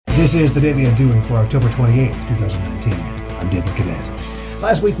This is the Daily Undoing for October 28th, 2019. I'm David Cadet.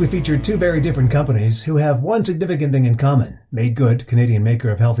 Last week we featured two very different companies who have one significant thing in common. Made Good, Canadian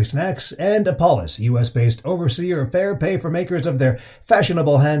maker of healthy snacks, and Apollos, US-based overseer of fair pay for makers of their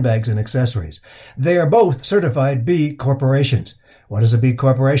fashionable handbags and accessories. They are both certified B corporations. What is a B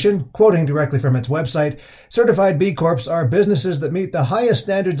corporation? Quoting directly from its website, certified B Corps are businesses that meet the highest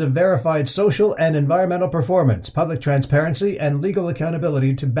standards of verified social and environmental performance, public transparency, and legal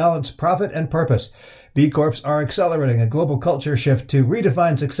accountability to balance profit and purpose. B Corps are accelerating a global culture shift to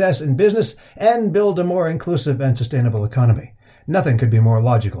redefine success in business and build a more inclusive and sustainable economy. Nothing could be more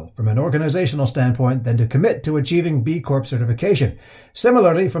logical from an organizational standpoint than to commit to achieving B Corp certification.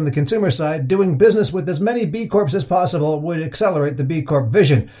 Similarly, from the consumer side, doing business with as many B Corps as possible would accelerate the B Corp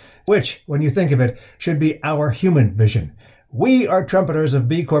vision, which, when you think of it, should be our human vision. We are trumpeters of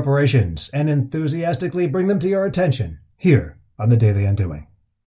B corporations and enthusiastically bring them to your attention here on the Daily Undoing.